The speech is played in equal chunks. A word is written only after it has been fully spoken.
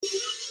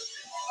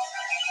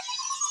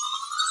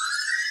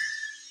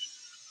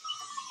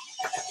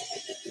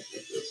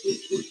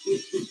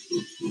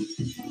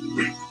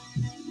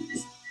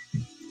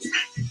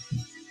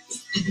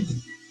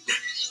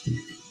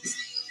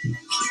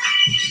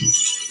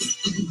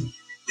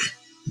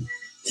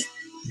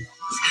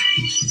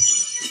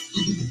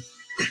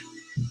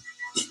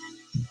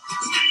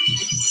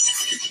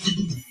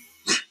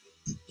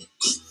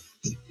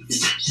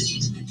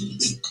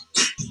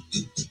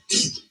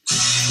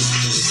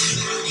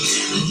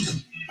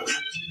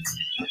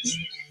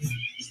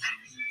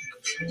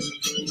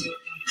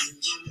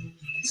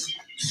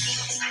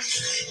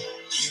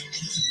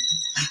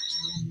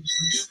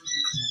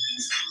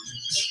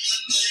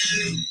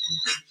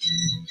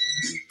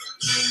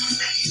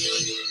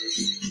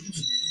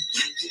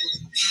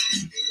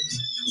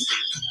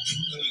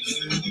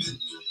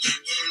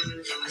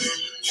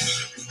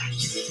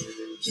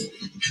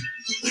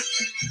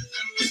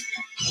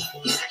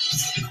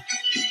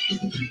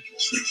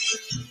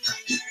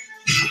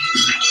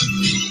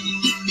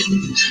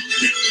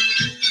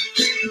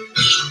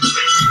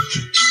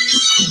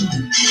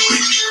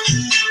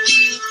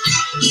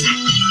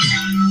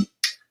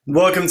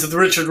Welcome to the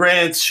Richard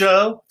Rants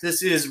Show.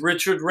 This is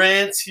Richard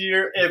Rants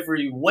here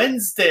every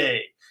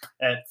Wednesday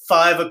at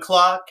 5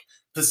 o'clock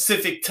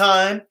Pacific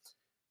Time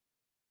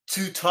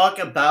to talk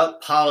about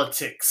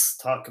politics.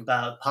 Talk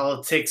about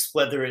politics,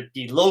 whether it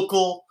be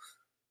local,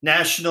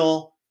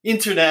 national,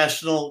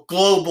 international,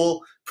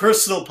 global,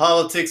 personal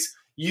politics,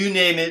 you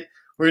name it.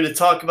 We're going to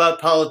talk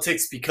about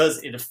politics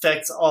because it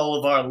affects all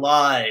of our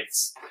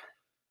lives.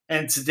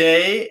 And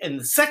today, in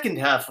the second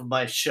half of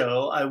my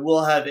show, I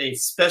will have a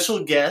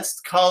special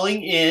guest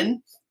calling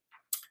in,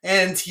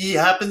 and he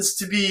happens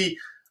to be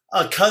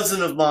a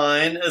cousin of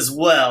mine as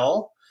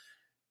well,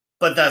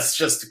 but that's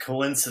just a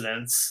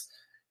coincidence.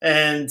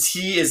 And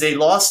he is a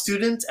law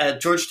student at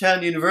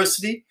Georgetown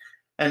University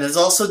and has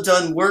also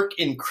done work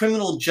in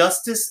criminal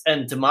justice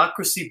and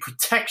democracy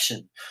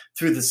protection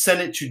through the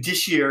Senate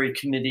Judiciary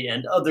Committee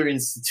and other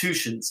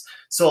institutions.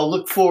 So I'll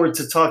look forward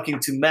to talking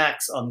to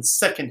Max on the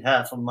second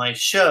half of my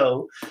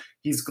show.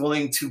 He's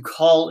going to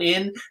call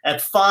in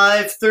at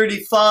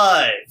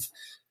 5:35,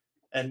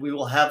 and we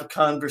will have a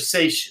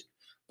conversation.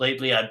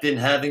 Lately, I've been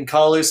having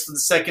callers for the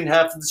second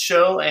half of the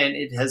show, and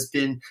it has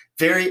been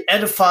very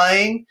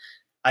edifying.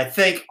 I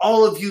thank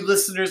all of you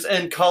listeners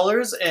and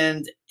callers,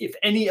 and if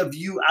any of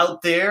you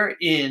out there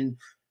in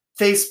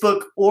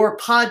Facebook or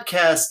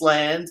podcast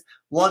land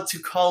want to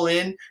call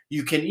in,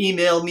 you can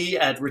email me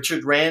at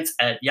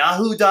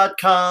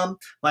richardrant@yahoo.com.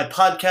 My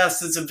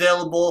podcast is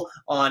available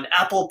on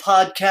Apple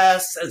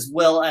Podcasts as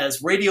well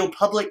as Radio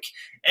Public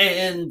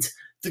and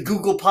the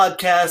Google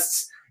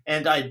Podcasts,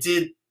 and I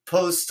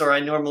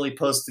normally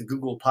post the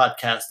Google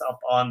Podcast up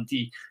on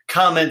the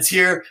comments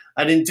here.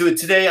 I didn't do it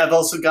today. I've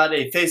also got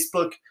a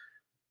Facebook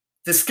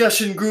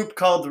discussion group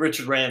called the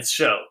Richard Rants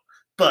Show.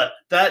 But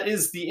that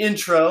is the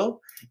intro,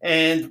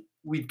 and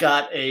we've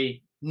got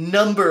a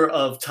number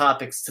of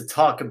topics to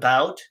talk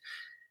about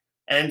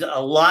and a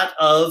lot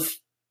of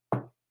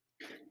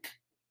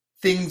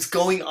things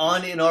going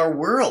on in our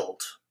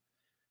world.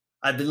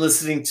 I've been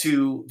listening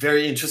to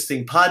very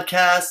interesting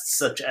podcasts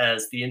such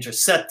as The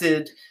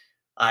Intercepted.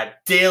 I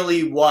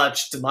daily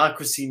watch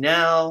Democracy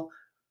Now!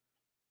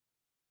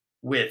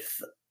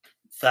 With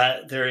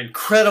their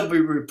incredible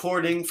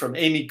reporting from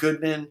Amy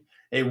Goodman,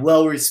 a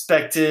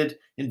well-respected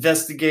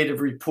investigative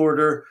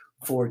reporter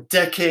for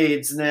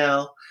decades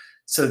now.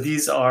 So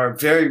these are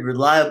very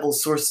reliable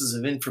sources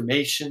of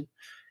information,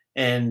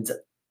 and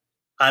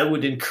I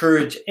would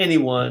encourage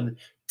anyone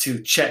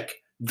to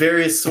check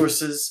various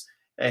sources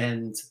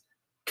and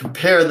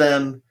compare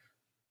them.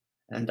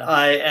 And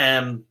I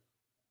am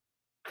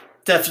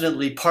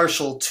definitely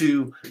partial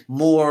to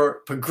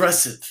more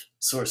progressive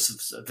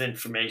sources of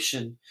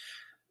information.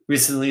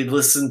 Recently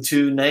listened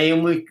to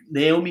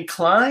Naomi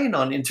Klein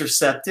on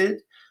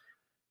Intercepted.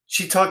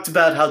 She talked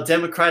about how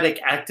democratic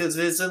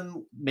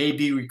activism may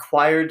be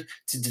required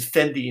to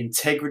defend the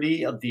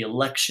integrity of the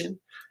election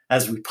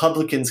as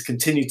Republicans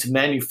continue to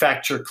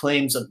manufacture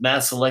claims of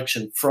mass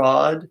election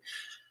fraud,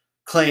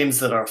 claims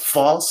that are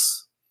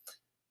false.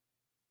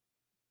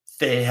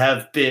 They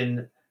have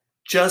been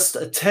just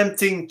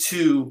attempting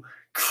to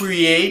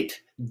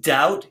create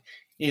doubt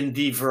in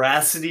the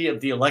veracity of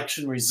the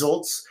election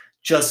results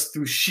just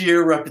through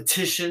sheer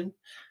repetition,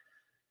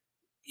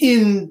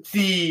 in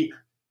the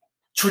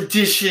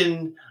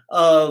tradition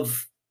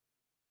of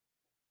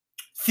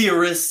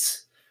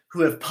theorists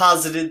who have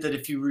posited that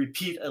if you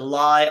repeat a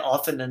lie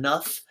often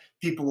enough,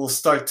 people will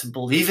start to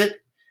believe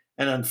it.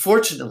 And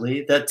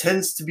unfortunately, that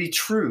tends to be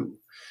true.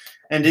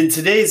 And in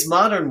today's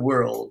modern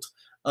world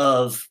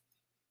of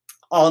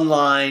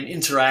online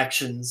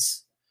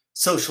interactions,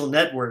 social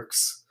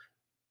networks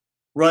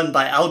run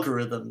by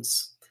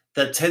algorithms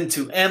that tend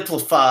to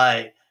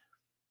amplify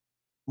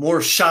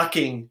more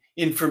shocking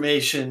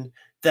information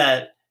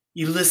that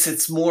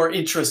elicits more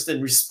interest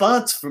and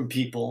response from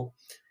people,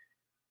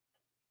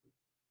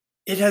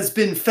 it has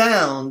been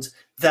found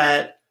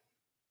that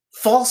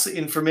false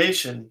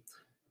information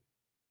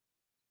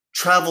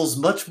travels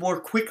much more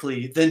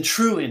quickly than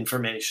true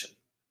information.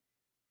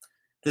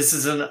 This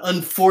is an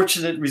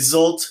unfortunate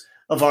result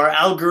of our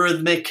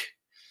algorithmic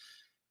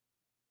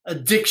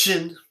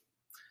addiction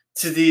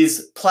to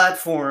these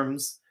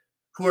platforms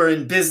who are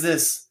in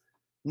business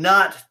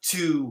not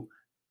to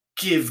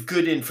give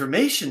good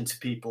information to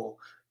people,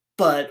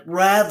 but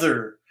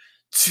rather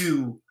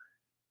to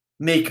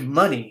make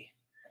money.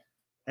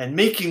 And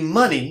making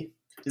money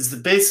is the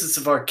basis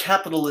of our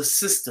capitalist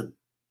system.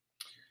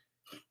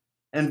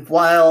 And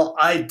while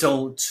I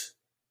don't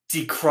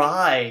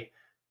decry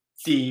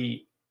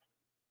the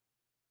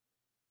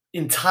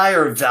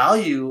entire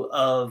value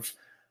of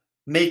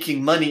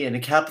making money in a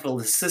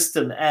capitalist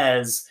system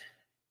as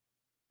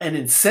an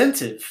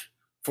incentive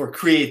for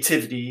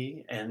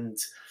creativity and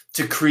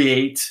to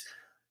create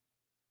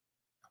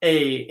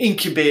a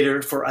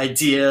incubator for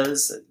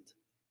ideas and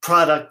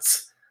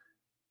products,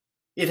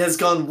 it has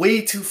gone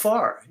way too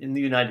far in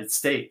the United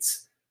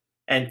States.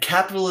 And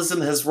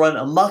capitalism has run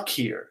amok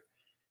here.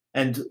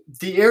 And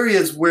the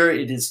areas where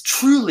it is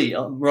truly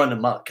run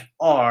amok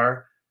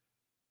are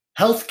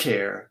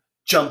healthcare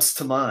jumps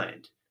to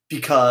mind,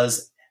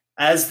 because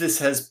as this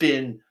has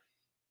been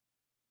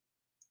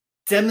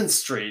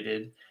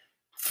demonstrated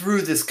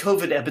through this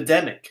COVID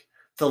epidemic,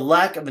 the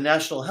lack of a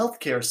national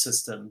healthcare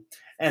system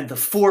and the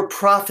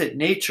for-profit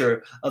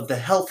nature of the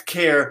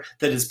healthcare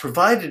that is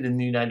provided in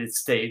the United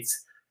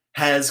States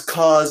has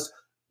caused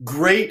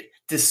great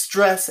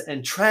distress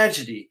and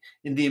tragedy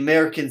in the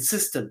American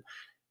system.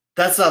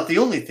 That's not the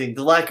only thing.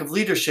 The lack of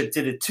leadership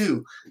did it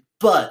too.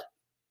 But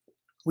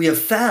we have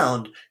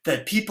found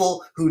that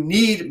people who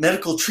need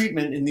medical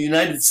treatment in the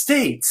United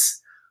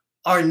States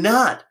are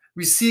not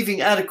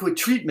receiving adequate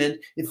treatment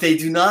if they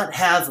do not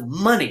have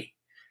money.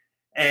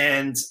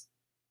 And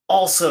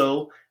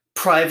also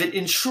private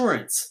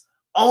insurance,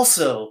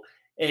 also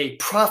a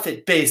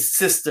profit-based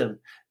system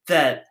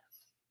that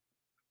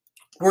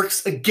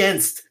works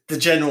against the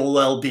general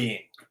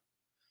well-being.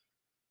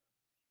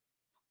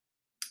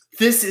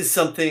 This is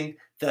something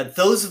that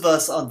those of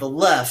us on the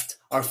left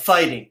are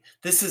fighting.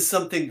 This is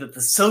something that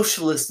the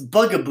socialist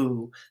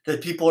bugaboo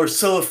that people are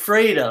so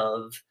afraid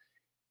of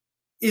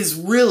is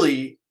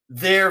really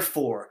there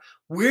for.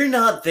 We're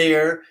not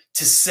there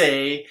to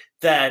say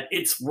that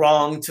it's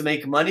wrong to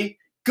make money.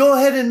 Go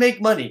ahead and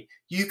make money.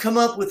 You come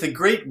up with a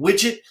great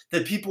widget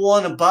that people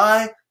want to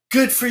buy,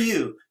 good for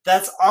you.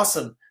 That's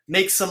awesome.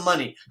 Make some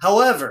money.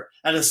 However,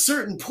 at a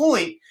certain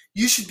point,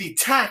 you should be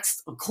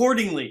taxed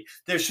accordingly.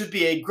 There should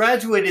be a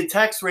graduated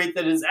tax rate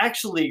that is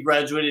actually a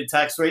graduated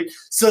tax rate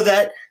so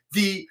that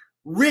the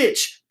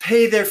rich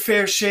pay their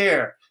fair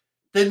share.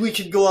 Then we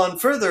can go on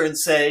further and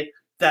say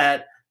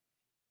that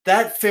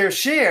that fair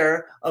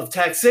share of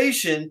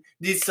taxation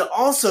needs to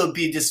also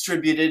be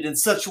distributed in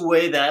such a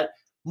way that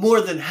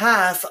more than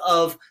half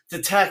of the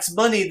tax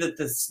money that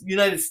the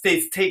United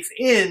States takes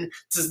in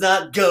does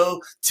not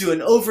go to an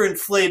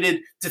overinflated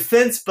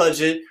defense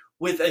budget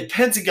with a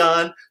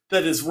Pentagon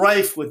that is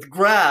rife with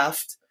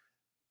graft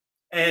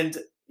and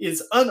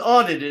is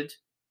unaudited.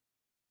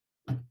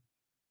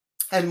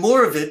 And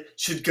more of it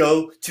should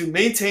go to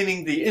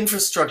maintaining the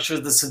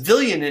infrastructure, the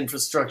civilian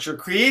infrastructure,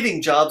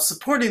 creating jobs,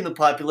 supporting the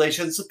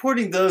population,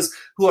 supporting those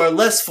who are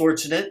less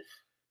fortunate,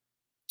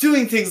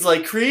 doing things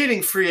like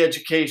creating free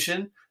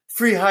education,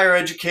 free higher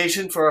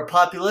education for our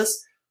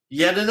populace.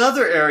 Yet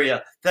another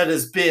area that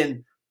has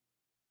been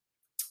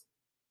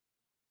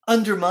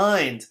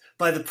undermined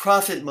by the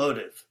profit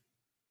motive.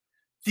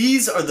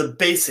 These are the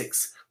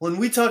basics. When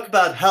we talk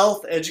about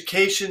health,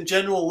 education,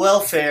 general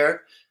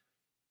welfare,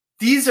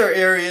 these are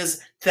areas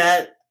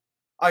that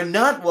are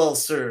not well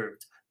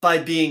served by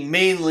being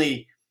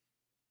mainly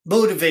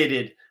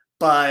motivated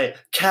by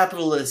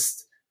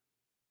capitalist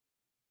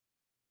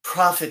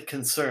profit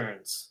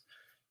concerns.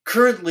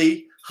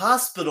 Currently,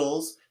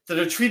 hospitals that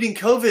are treating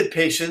COVID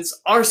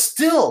patients are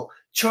still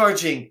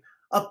charging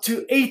up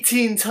to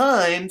 18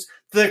 times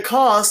the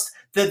cost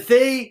that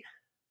they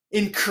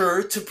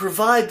incur to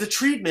provide the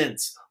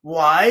treatments.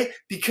 Why?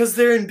 Because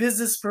they're in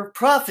business for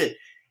profit.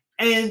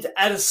 And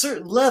at a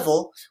certain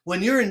level,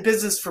 when you're in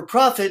business for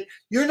profit,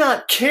 you're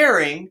not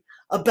caring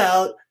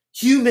about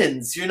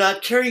humans. You're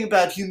not caring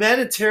about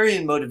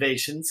humanitarian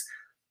motivations,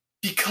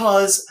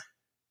 because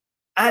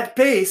at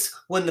base,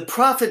 when the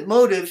profit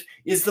motive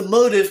is the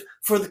motive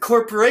for the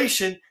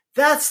corporation,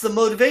 that's the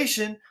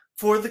motivation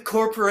for the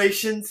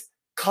corporation's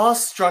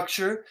cost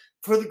structure,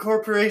 for the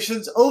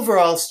corporation's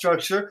overall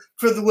structure,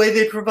 for the way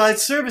they provide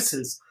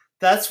services.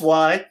 That's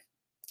why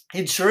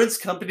insurance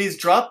companies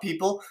drop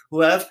people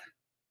who have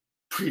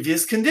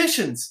previous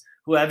conditions,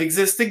 who have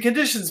existing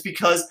conditions,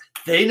 because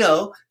they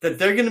know that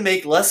they're going to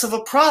make less of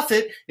a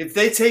profit if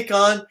they take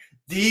on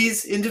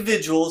these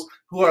individuals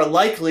who are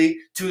likely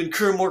to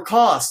incur more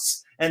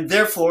costs, and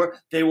therefore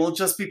they won't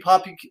just be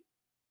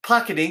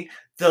pocketing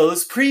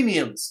those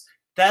premiums.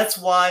 That's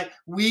why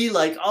we,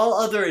 like all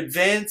other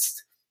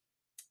advanced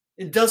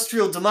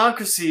industrial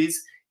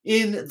democracies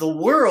in the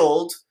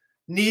world,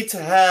 need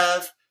to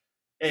have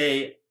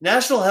a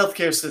national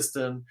healthcare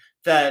system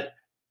that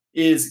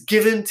is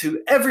given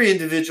to every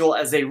individual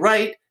as a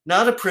right,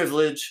 not a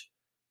privilege.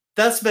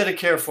 That's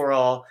Medicare for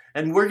all,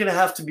 and we're going to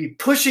have to be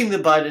pushing the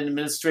Biden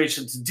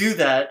administration to do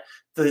that.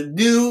 The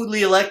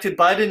newly elected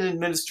Biden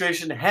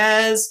administration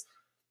has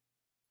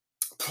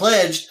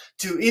pledged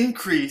to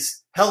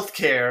increase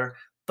healthcare,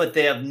 but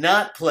they have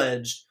not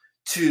pledged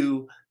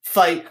to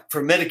fight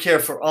for Medicare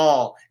for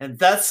all. And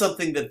that's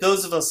something that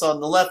those of us on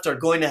the left are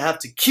going to have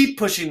to keep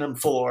pushing them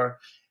for,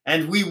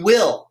 and we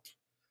will.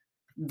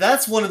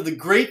 That's one of the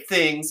great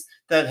things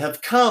that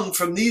have come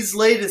from these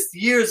latest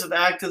years of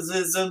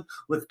activism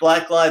with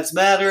Black Lives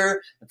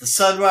Matter, the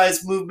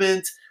Sunrise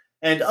Movement,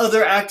 and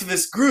other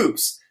activist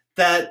groups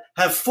that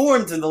have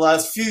formed in the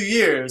last few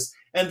years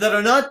and that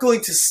are not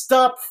going to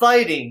stop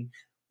fighting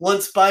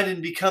once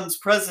Biden becomes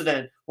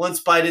president.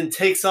 Once Biden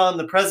takes on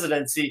the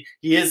presidency,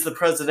 he is the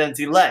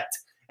president-elect.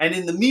 And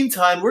in the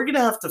meantime, we're going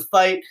to have to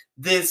fight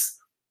this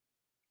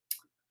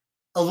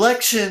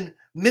election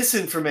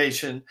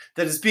misinformation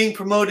that is being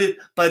promoted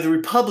by the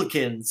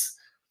Republicans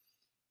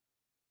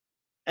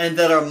and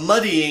that are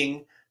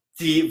muddying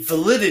the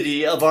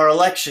validity of our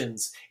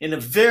elections in a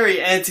very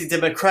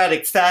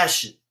anti-democratic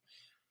fashion.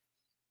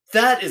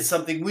 That is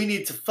something we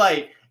need to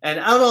fight. And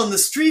out on the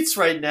streets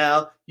right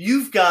now,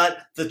 you've got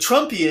the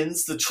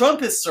Trumpians, the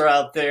Trumpists are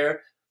out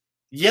there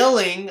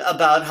yelling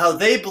about how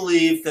they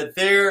believe that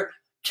their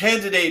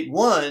candidate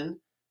won,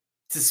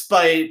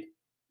 despite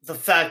the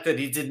fact that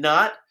he did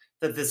not,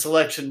 that this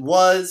election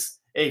was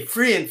a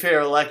free and fair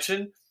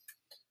election.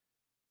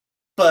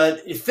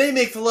 But if they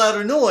make the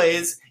louder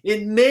noise,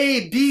 it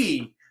may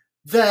be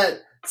that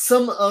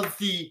some of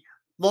the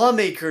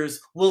lawmakers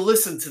will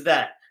listen to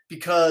that,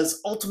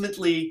 because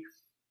ultimately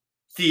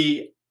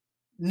the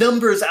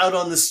numbers out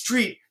on the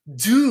street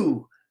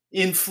do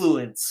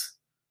influence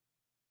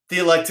the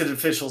elected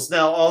officials.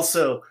 Now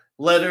also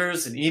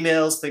letters and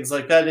emails, things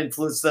like that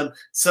influence them.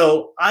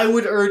 So I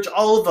would urge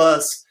all of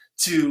us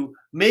to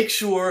make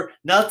sure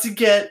not to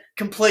get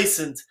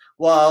complacent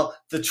while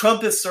the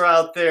Trumpists are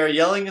out there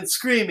yelling and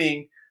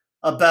screaming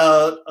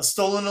about a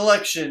stolen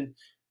election.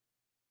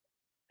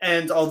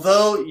 And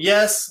although,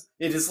 yes,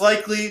 it is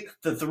likely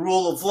that the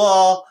rule of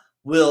law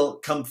will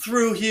come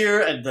through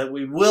here and that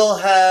we will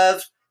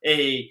have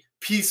a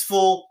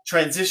peaceful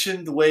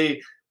transition the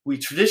way we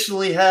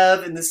traditionally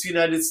have in this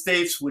United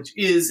States, which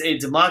is a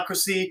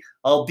democracy,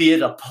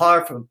 albeit a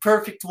far from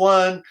perfect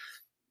one,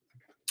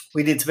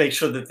 we need to make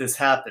sure that this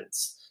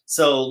happens.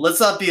 So let's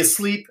not be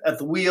asleep at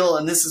the wheel.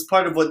 And this is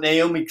part of what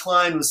Naomi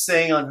Klein was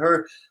saying on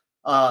her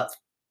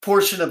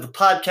portion of the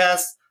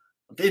podcast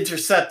of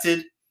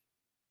Intercepted,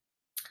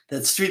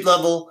 that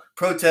street-level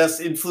protests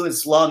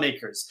influenced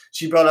lawmakers.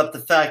 She brought up the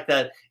fact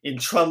that in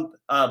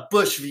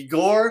Bush v.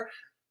 Gore,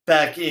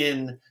 back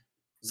in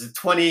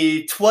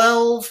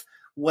 2012,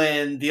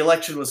 when the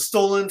election was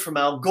stolen from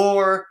Al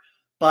Gore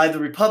by the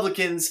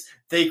Republicans,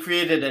 they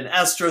created an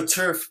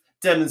AstroTurf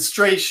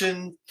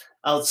demonstration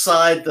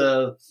outside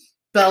the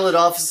ballot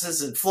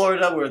offices in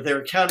Florida where they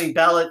were counting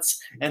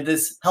ballots, and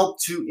this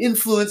helped to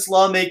influence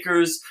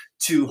lawmakers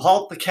to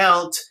halt the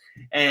count,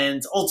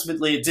 and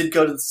ultimately it did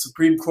go to the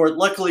Supreme Court.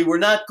 Luckily, we're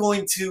not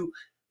going to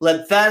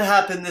let that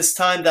happen this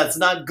time. That's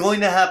not going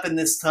to happen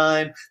this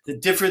time. The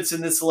difference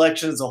in this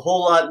election is a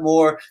whole lot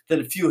more than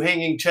a few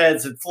hanging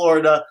chads in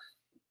Florida.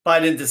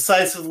 Biden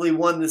decisively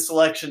won this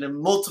election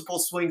in multiple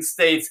swing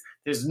states.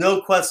 There's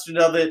no question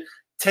of it.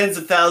 Tens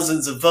of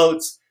thousands of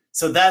votes.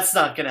 So that's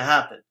not going to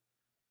happen.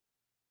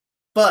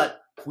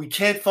 But we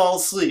can't fall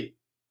asleep.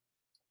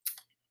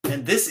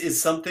 And this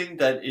is something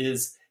that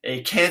is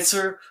a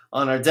cancer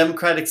on our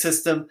democratic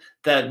system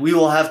that we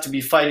will have to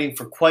be fighting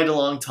for quite a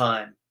long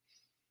time.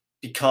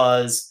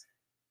 Because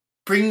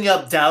bringing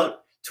up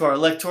doubt to our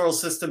electoral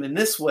system in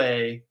this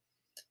way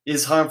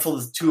is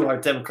harmful to our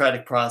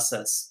democratic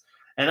process.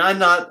 And I'm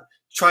not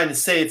trying to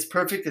say it's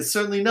perfect. It's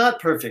certainly not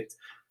perfect.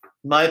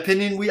 In my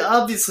opinion, we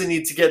obviously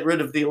need to get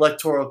rid of the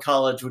Electoral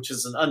College, which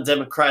is an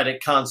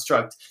undemocratic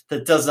construct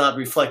that does not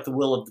reflect the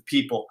will of the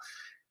people.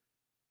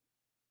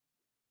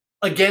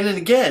 Again and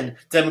again,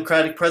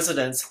 Democratic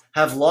presidents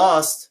have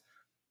lost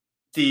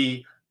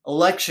the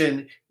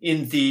election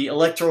in the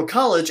Electoral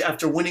College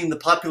after winning the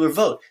popular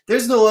vote.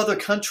 There's no other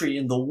country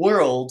in the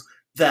world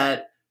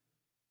that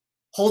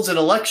holds an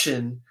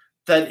election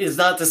that is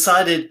not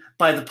decided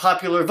by the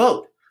popular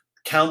vote.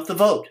 Count the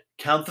vote.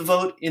 Count the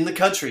vote in the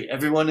country.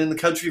 Everyone in the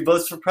country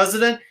votes for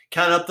president.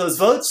 Count up those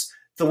votes.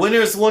 The winner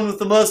is the one with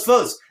the most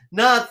votes.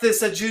 Not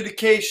this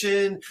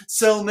adjudication,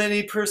 so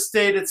many per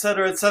state,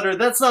 etc., etc.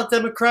 That's not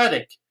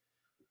democratic.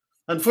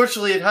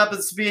 Unfortunately, it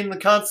happens to be in the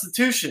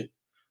Constitution.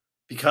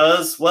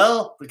 Because,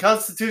 well, the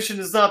Constitution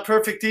is not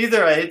perfect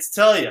either, I hate to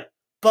tell you.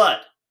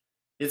 But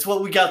it's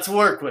what we got to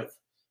work with.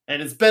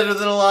 And it's better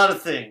than a lot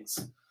of things.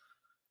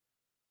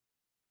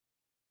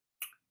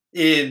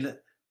 In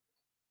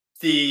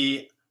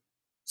the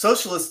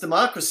socialist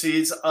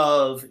democracies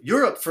of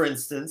Europe, for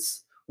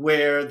instance,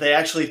 where they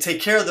actually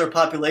take care of their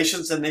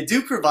populations and they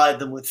do provide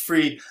them with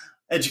free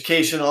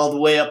education all the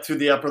way up through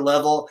the upper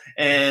level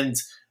and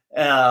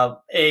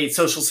a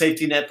social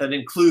safety net that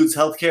includes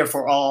healthcare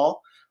for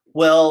all,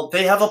 well,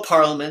 they have a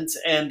parliament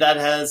and that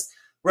has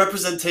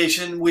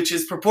representation which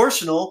is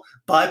proportional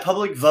by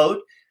public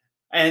vote.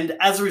 And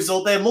as a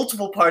result, they have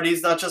multiple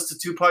parties, not just a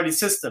two-party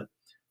system.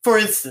 For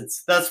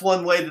instance, that's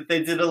one way that they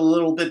did it a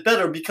little bit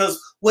better,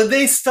 because when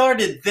they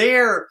started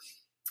their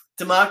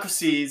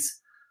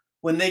democracies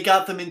when they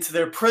got them into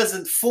their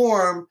present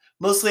form,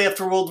 mostly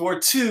after World War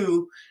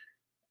II,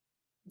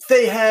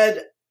 they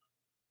had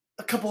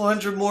a couple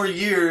hundred more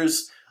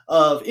years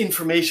of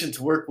information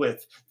to work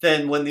with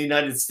than when the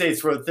United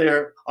States wrote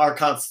our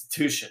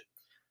Constitution.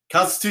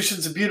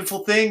 Constitution's a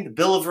beautiful thing. The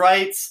Bill of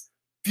Rights,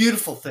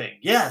 beautiful thing.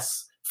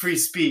 Yes, free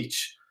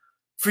speech,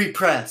 free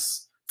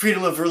press,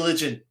 freedom of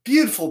religion,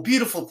 beautiful,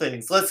 beautiful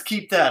things. Let's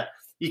keep that.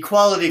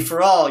 Equality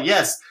for all,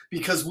 yes,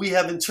 because we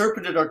have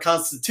interpreted our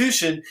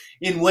Constitution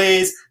in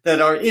ways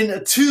that are in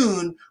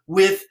attune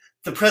with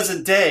the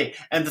present day.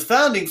 And the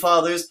Founding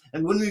Fathers,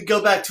 and when we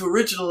go back to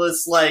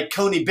originalists like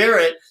Coney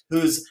Barrett,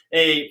 who's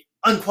a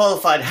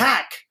unqualified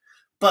hack,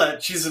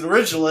 but she's an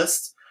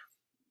originalist,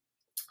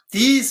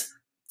 these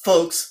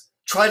folks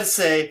try to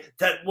say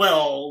that,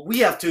 well, we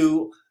have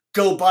to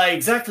go by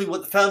exactly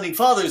what the Founding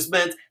Fathers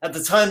meant at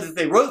the time that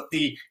they wrote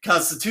the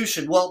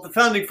Constitution. Well, the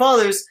Founding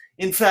Fathers,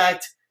 in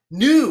fact,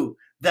 knew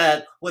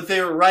that what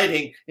they were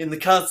writing in the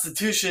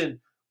Constitution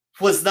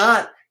was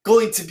not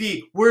going to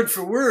be word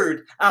for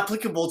word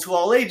applicable to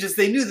all ages.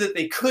 They knew that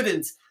they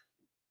couldn't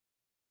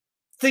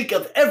think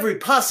of every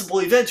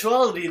possible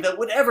eventuality that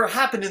would ever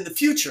happen in the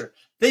future.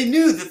 They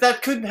knew that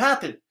that couldn't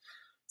happen.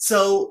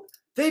 So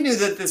they knew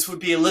that this would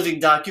be a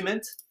living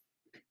document,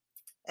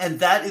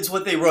 and that is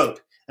what they wrote,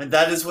 and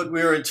that is what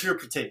we are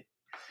interpreting.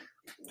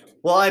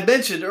 Well, I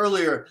mentioned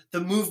earlier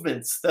the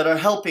movements that are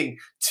helping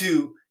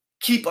to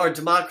keep our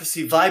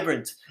democracy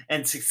vibrant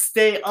and to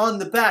stay on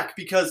the back,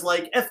 because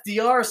like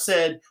FDR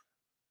said,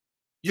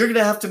 you're going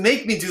to have to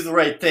make me do the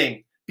right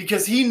thing,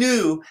 because he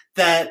knew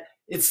that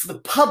it's the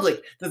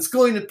public that's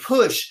going to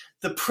push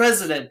the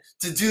president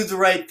to do the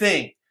right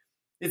thing.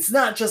 It's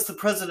not just the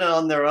president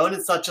on their own.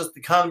 It's not just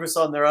the Congress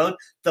on their own.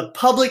 The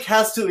public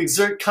has to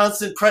exert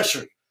constant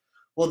pressure.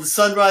 Well, the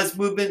Sunrise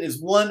Movement is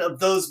one of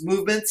those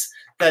movements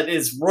that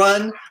is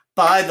run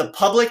by the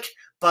public,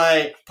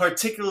 by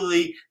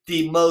particularly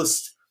the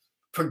most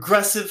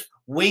progressive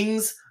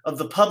wings of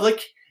the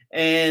public,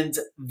 and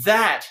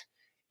that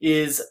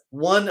is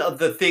one of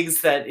the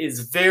things that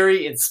is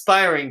very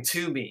inspiring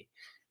to me.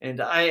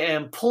 And I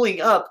am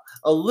pulling up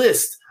a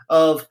list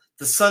of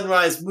the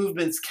Sunrise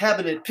Movement's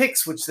cabinet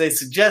picks, which they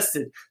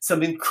suggested.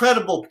 Some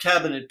incredible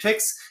cabinet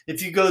picks.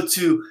 If you go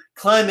to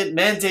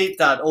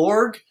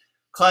climatemandate.org,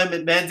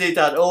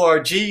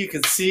 climatemandate.org, you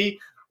can see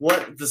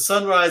what the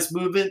Sunrise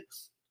Movement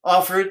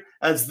offered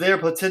as their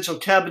potential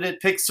cabinet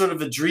pick, sort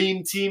of a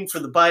dream team for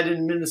the Biden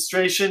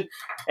administration.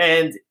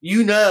 And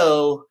you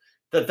know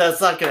that that's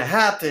not going to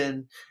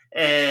happen.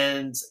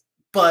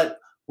 But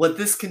what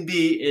this can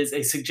be is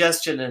a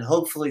suggestion, and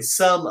hopefully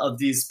some of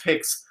these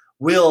picks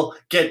will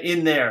get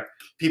in there.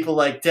 People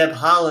like Deb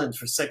Haaland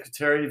for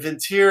Secretary of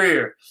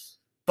Interior,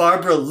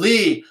 Barbara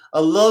Lee,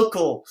 a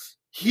local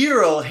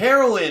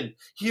heroine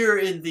here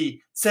in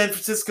the San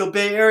Francisco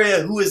Bay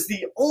Area, who is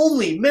the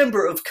only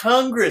member of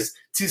Congress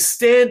to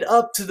stand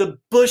up to the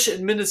Bush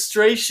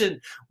administration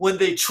when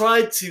they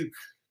tried to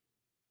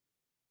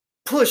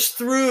push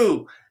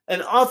through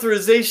an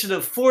authorization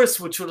of force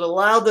which would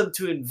allow them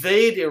to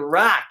invade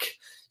Iraq.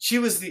 She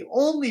was the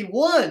only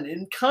one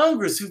in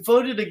Congress who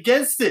voted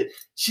against it.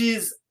 She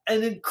is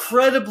an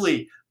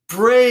incredibly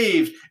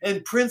brave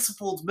and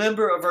principled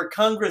member of our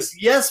Congress.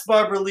 Yes,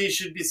 Barbara Lee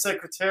should be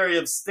Secretary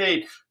of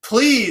State.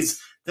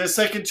 Please, their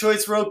second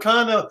choice, Ro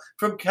Khanna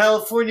from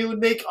California, would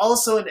make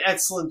also an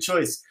excellent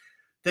choice.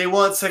 They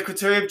want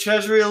Secretary of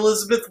Treasury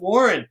Elizabeth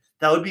Warren.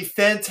 That would be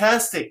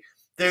fantastic.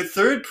 Their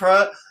third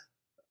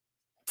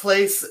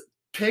place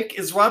pick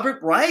is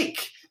Robert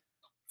Reich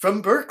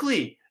from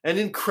Berkeley, an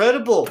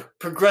incredible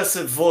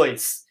progressive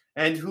voice,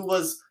 and who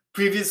was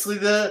previously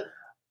the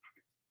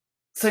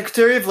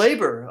Secretary of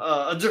Labor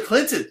under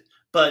Clinton.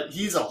 But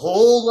he's a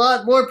whole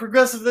lot more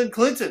progressive than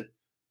Clinton.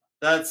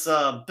 That's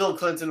Bill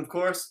Clinton, of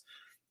course.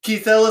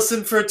 Keith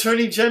Ellison for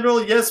Attorney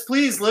General. Yes,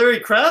 please.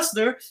 Larry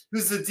Krasner,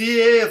 who's the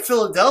DA of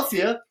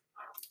Philadelphia.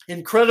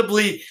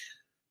 Incredibly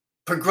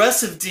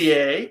progressive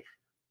DA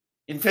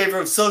in favor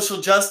of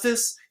social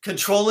justice,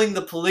 controlling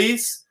the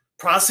police,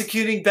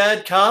 prosecuting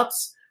bad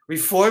cops,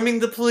 reforming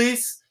the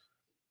police.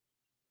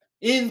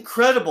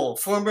 Incredible.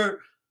 Former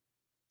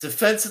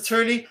defense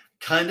attorney,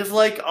 kind of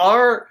like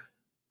our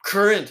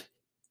current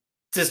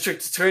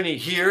district attorney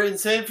here in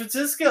San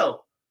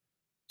Francisco.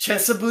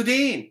 Chesa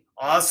Boudin.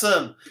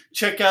 Awesome.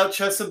 Check out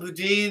Chesa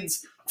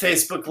Boudin's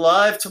Facebook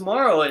Live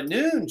tomorrow at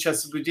noon.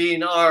 Chesa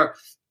Boudin, our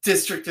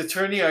district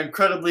attorney, our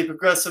incredibly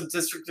progressive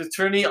district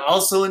attorney,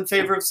 also in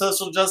favor of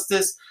social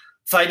justice,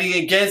 fighting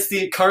against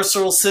the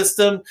carceral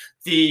system,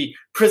 the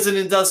prison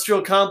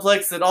industrial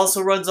complex that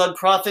also runs on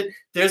profit.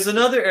 There's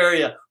another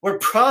area where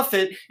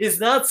profit is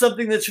not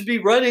something that should be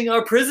running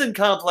our prison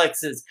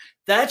complexes.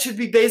 That should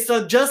be based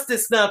on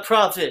justice, not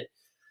profit.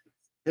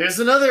 There's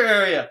another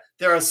area.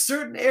 There are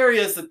certain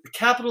areas that the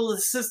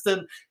capitalist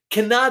system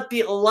cannot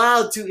be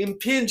allowed to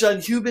impinge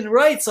on human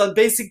rights, on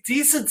basic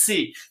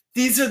decency.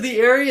 These are the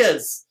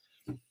areas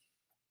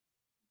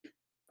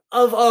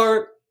of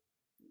our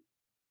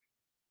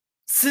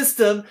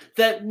system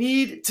that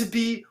need to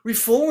be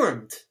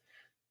reformed,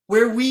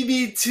 where we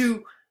need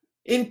to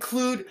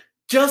include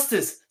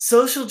Justice,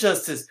 social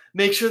justice,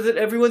 make sure that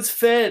everyone's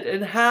fed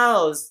and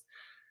housed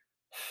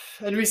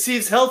and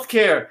receives health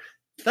care.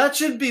 That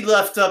shouldn't be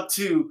left up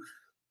to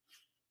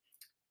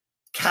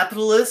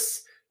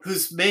capitalists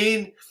whose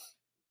main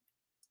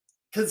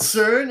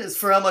concern is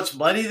for how much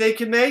money they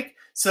can make.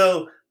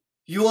 So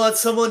you want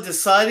someone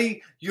deciding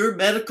your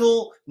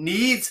medical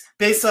needs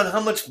based on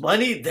how much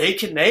money they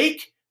can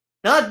make?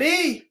 Not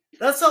me.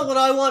 That's not what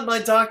I want my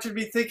doctor to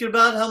be thinking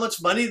about, how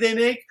much money they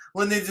make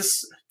when they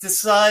just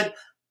decide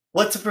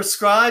what to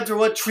prescribe or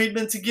what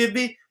treatment to give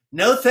me.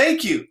 No,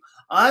 thank you.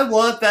 I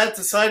want that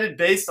decided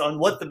based on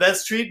what the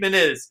best treatment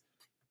is.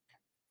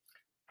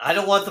 I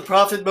don't want the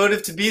profit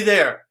motive to be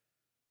there.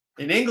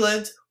 In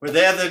England, where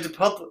they have their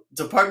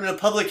Department of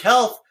Public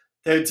Health,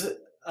 their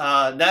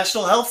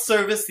National Health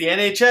Service, the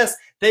NHS,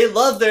 they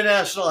love their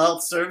National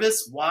Health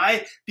Service.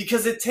 Why?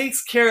 Because it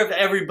takes care of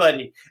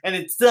everybody, and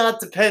it's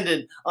not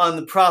dependent on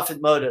the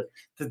profit motive.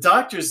 The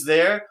doctors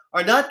there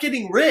are not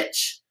getting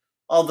rich,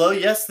 although,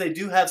 yes, they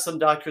do have some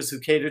doctors who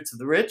cater to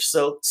the rich,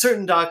 so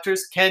certain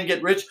doctors can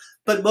get rich,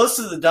 but most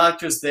of the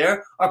doctors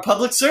there are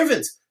public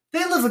servants.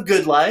 They live a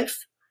good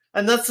life,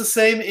 and that's the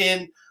same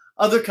in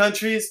other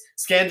countries,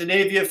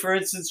 Scandinavia, for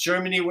instance,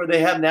 Germany, where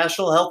they have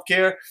national health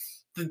care.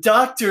 The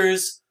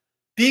doctors,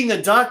 being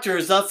a doctor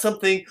is not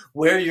something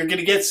where you're going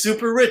to get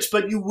super rich,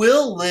 but you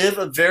will live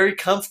a very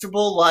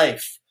comfortable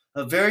life,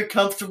 a very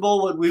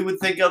comfortable, what we would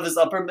think of as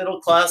upper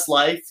middle class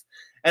life.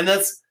 And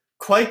that's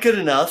quite good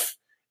enough.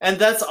 And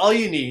that's all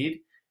you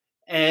need.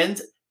 And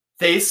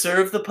they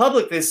serve the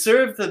public. They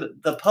serve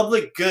the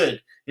public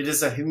good. It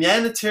is a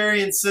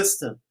humanitarian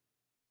system.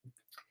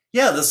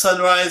 Yeah, the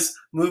Sunrise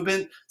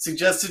Movement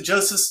suggested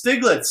Joseph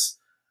Stiglitz,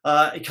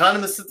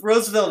 economist at the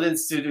Roosevelt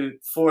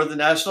Institute for the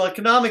National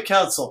Economic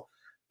Council.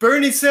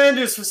 Bernie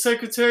Sanders for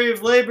Secretary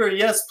of Labor,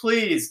 yes,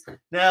 please.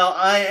 Now,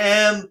 I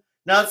am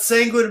not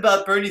sanguine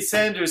about Bernie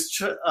Sanders'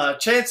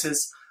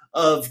 chances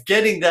of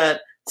getting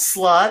that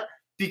slot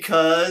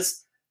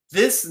because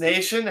this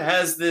nation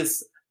has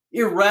this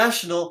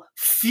irrational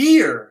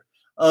fear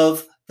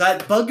of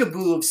that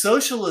bugaboo of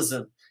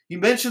socialism. You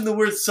mentioned the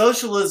word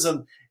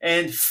socialism,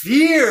 and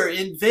fear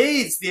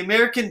invades the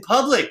American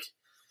public,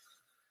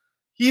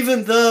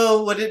 even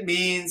though what it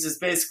means is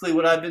basically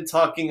what I've been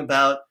talking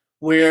about,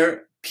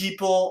 where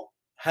people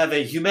have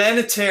a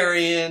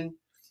humanitarian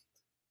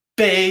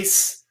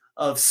base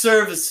of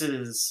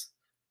services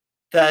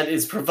that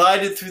is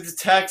provided through the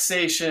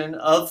taxation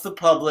of the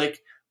public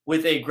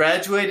with a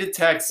graduated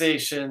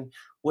taxation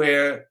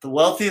where the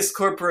wealthiest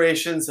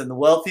corporations and the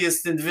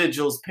wealthiest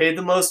individuals pay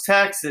the most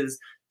taxes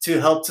to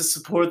help to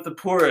support the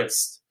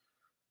poorest.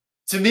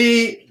 To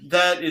me,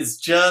 that is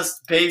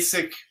just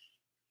basic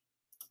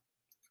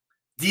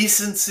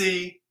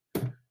decency.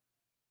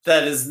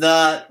 That is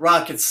not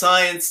rocket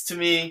science to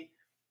me.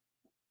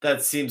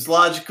 That seems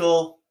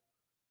logical.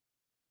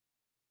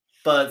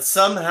 But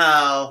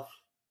somehow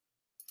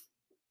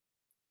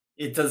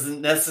it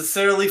doesn't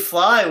necessarily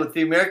fly with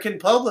the American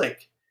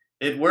public.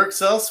 It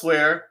works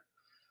elsewhere.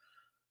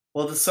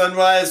 Well, the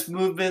Sunrise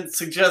Movement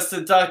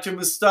suggested Dr.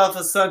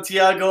 Mustafa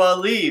Santiago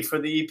Ali for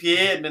the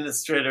EPA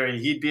administrator.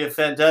 He'd be a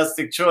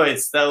fantastic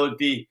choice. That would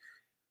be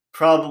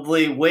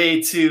probably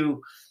way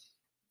too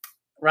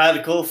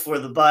radical for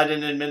the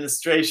Biden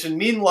administration.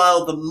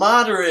 Meanwhile, the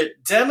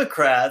moderate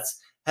Democrats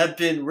have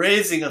been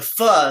raising a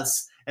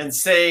fuss and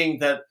saying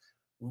that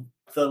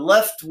the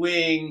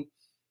left-wing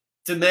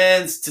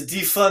demands to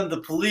defund the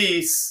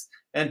police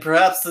and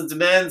perhaps the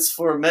demands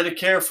for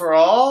Medicare for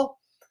all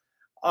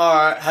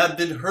have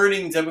been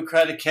hurting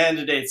Democratic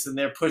candidates, and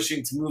they're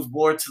pushing to move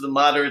more to the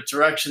moderate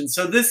direction.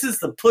 So this is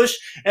the push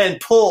and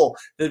pull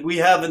that we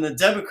have in the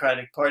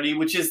Democratic Party,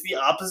 which is the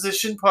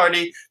opposition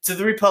party to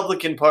the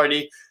Republican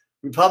Party.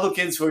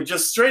 Republicans who are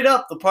just straight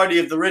up the party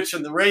of the rich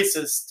and the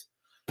racist.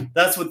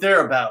 That's what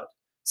they're about.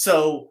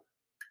 So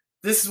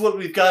this is what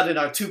we've got in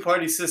our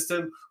two-party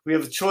system. We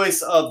have a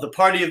choice of the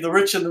party of the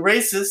rich and the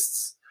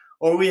racists,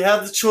 or we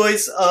have the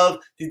choice of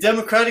the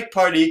Democratic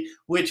Party,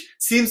 which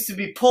seems to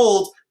be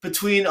pulled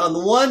between, on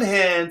the one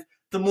hand,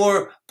 the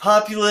more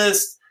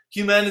populist,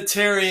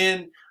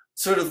 humanitarian,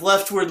 sort of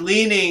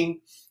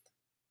leftward-leaning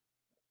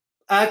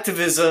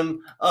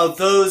activism of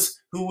those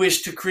who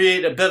wish to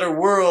create a better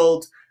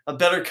world, a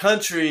better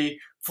country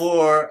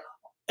for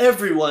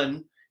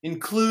everyone,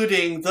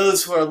 including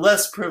those who are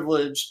less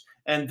privileged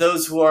and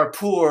those who are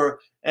poor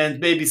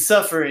and maybe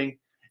suffering.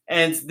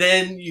 And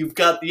then you've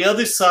got the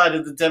other side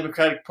of the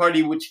Democratic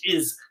Party, which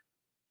is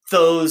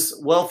those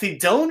wealthy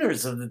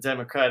donors of the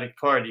Democratic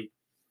Party.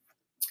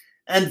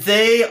 And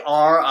they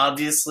are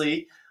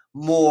obviously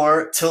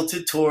more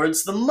tilted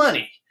towards the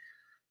money.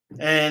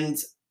 And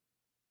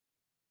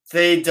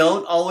they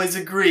don't always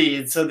agree.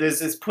 And so there's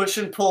this push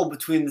and pull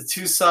between the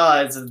two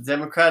sides of the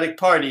Democratic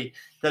Party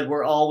that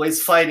we're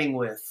always fighting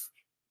with.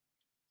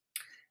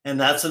 And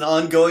that's an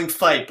ongoing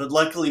fight. But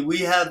luckily, we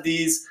have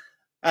these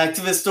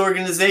activist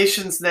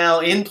organizations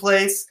now in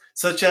place,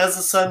 such as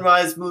the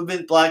Sunrise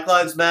Movement, Black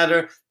Lives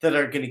Matter, that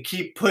are going to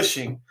keep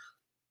pushing.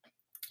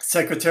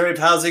 Secretary of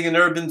Housing and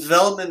Urban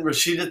Development,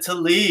 Rashida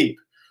Tlaib,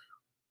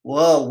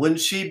 Well,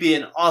 wouldn't she be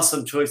an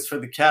awesome choice for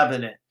the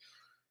cabinet?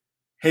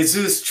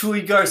 Jesus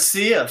Chuy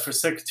Garcia for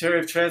Secretary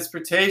of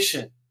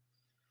Transportation.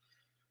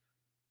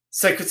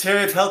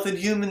 Secretary of Health and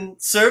Human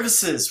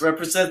Services,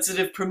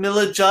 Representative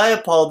Pramila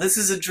Jayapal. This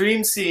is a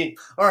dream scene.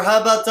 Or how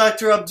about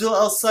Dr. Abdul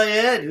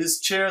El-Sayed, who's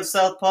chair of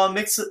Southpaw,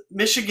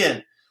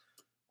 Michigan?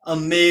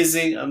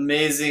 Amazing,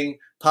 amazing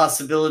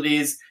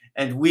possibilities.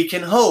 And we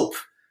can hope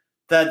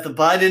that the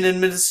Biden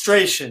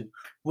administration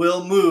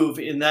will move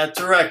in that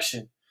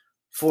direction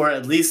for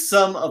at least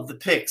some of the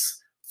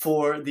picks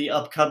for the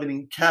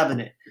upcoming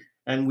cabinet.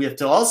 And we have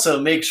to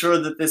also make sure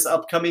that this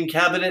upcoming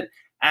cabinet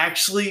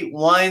actually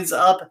winds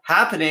up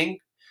happening,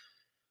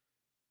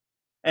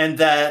 and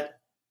that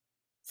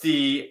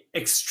the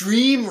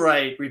extreme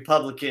right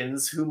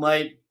Republicans who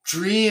might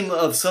dream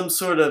of some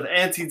sort of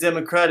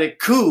anti-democratic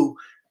coup,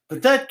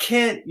 but that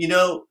can't,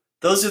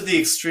 those are the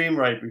extreme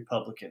right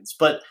Republicans.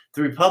 But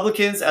the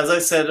Republicans, as I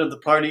said, are the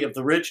party of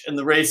the rich and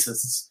the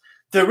racists.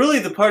 They're really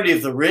the party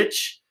of the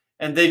rich,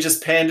 and they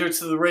just pander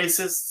to the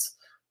racists.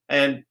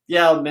 And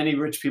yeah, many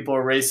rich people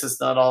are racist,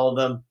 not all of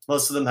them.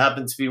 Most of them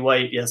happen to be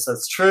white. Yes,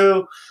 that's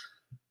true.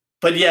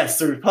 But yes,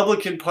 the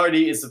Republican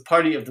Party is the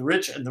party of the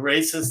rich and the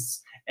racists.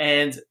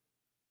 And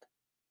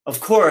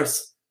of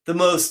course, the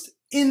most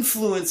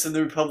influence in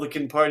the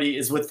Republican Party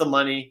is with the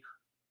money.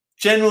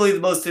 Generally,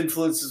 the most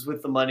influence is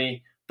with the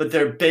money, but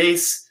their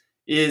base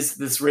is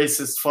this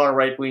racist far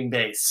right-wing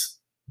base.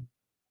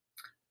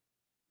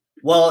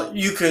 Well,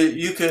 you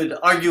could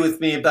argue with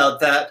me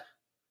about that,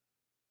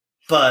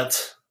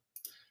 but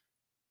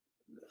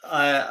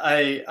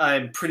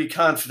I'm pretty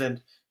confident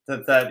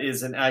that that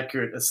is an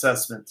accurate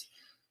assessment.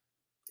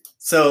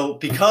 So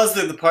because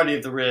they're the party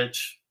of the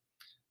rich,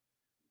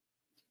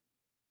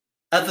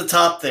 at the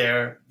top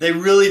there, they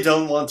really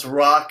don't want to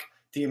rock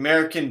the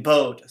American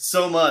boat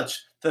so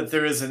much that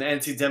there is an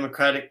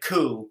anti-democratic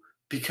coup,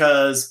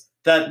 because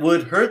that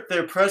would hurt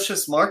their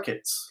precious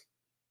markets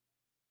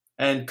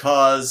and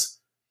cause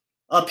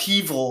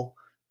upheaval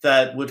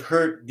that would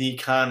hurt the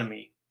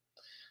economy.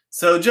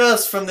 So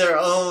just from their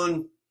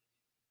own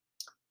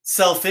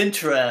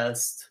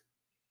self-interest,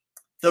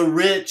 the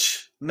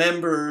rich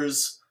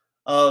members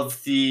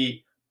of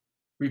the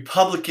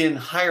Republican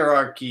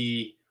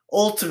hierarchy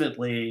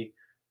ultimately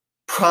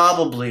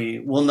probably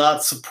will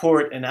not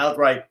support an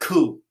outright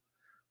coup.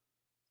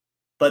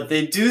 But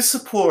they do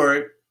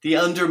support the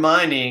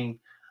undermining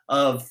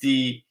of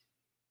the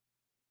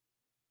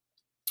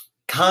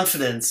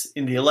confidence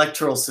in the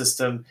electoral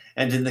system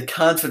and in the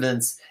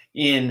confidence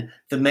in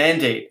the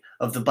mandate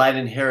of the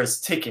Biden-Harris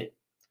ticket.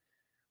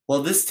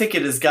 Well, this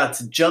ticket has got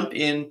to jump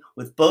in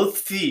with both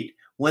feet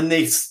when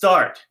they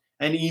start,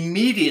 and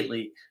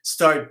immediately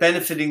start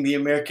benefiting the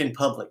American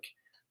public.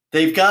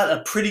 They've got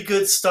a pretty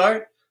good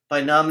start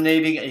by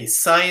nominating a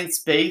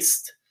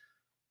science-based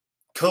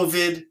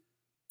COVID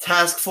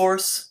task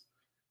force.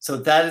 So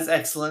that is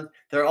excellent.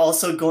 They're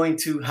also going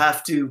to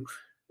have to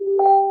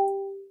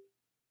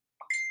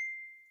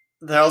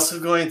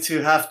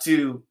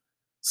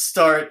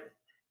start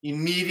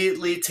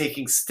immediately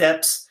taking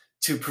steps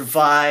to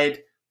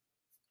provide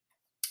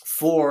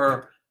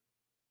for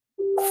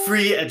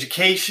free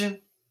education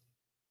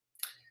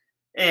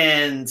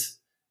and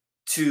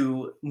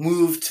to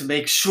move to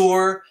make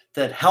sure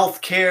that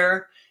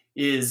healthcare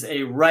is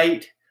a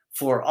right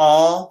for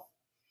all.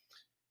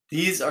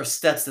 These are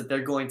steps that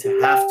they're going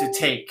to have to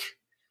take.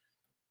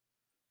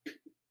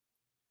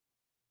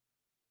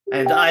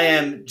 And I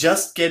am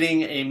just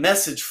getting a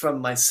message from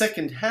my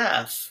second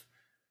half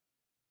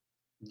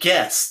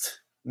guest,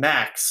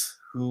 Max,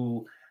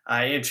 who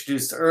I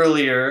introduced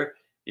earlier,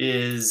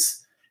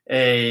 is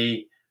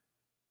a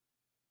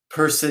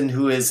person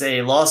who is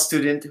a law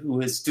student who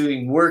is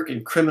doing work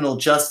in criminal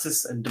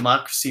justice and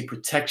democracy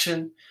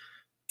protection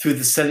through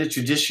the Senate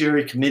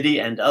Judiciary Committee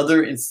and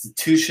other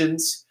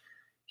institutions.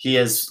 He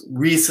has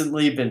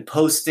recently been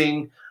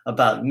posting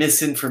about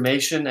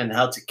misinformation and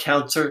how to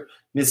counter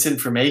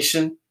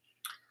misinformation.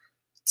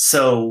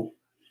 So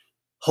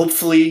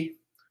hopefully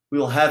we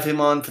will have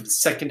him on for the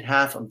second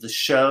half of the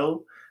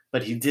show,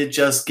 but he did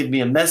just give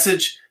me a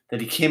message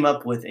that he came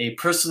up with a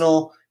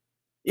personal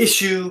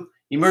issue,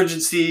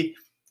 emergency,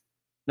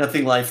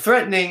 nothing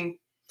life-threatening,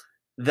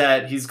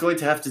 that he's going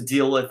to have to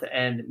deal with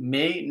and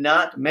may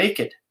not make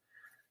it.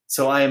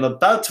 So I am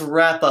about to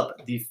wrap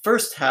up the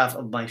first half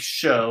of my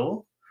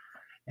show,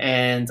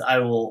 and I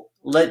will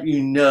let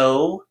you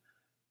know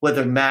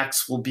whether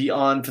Max will be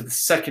on for the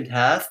second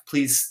half.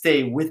 Please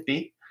stay with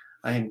me.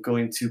 I am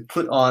going to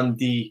put on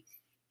the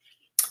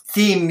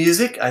theme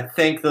music. I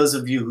thank those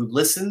of you who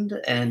listened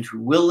and who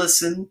will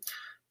listen.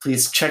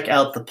 Please check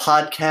out the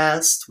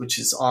podcast, which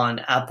is on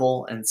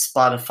Apple and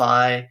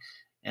Spotify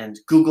and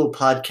Google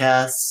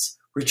Podcasts,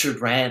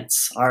 Richard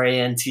Rants,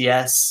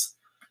 R-A-N-T-S.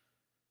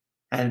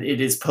 And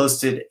it is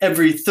posted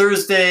every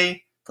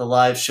Thursday. The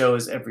live show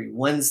is every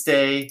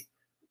Wednesday.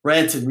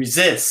 Rant and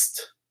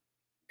resist.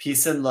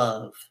 Peace and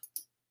love.